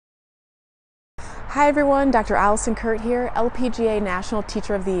Hi everyone, Dr. Alison Curdt here, LPGA National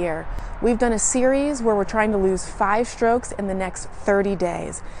Teacher of the Year. We've done a series where we're trying to lose 5 strokes in the next 30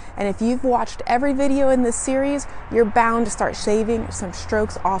 days. And if you've watched every video in this series, you're bound to start shaving some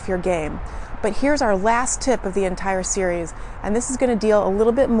strokes off your game. But here's our last tip of the entire series, and this is going to deal a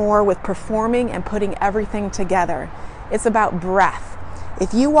little bit more with performing and putting everything together. It's about breath.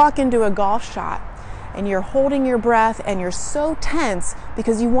 If you walk into a golf shot and you're holding your breath and you're so tense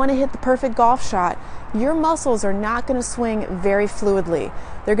because you want to hit the perfect golf shot, your muscles are not going to swing very fluidly.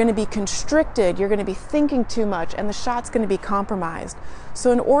 They're going to be constricted, you're going to be thinking too much, and the shot's going to be compromised.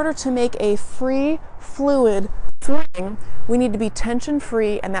 So in order to make a free, fluid swing, we need to be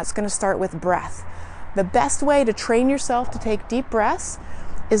tension-free, and that's going to start with breath. The best way to train yourself to take deep breaths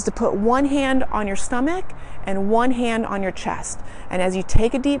is to put one hand on your stomach and one hand on your chest. And as you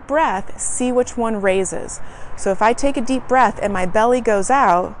take a deep breath, see which one raises. So if I take a deep breath and my belly goes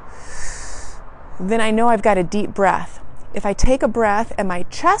out, then I know I've got a deep breath. If I take a breath and my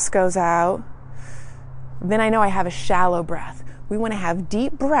chest goes out, then I know I have a shallow breath. We want to have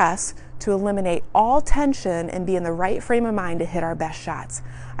deep breaths to eliminate all tension and be in the right frame of mind to hit our best shots.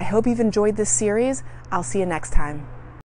 I hope you've enjoyed this series. I'll see you next time.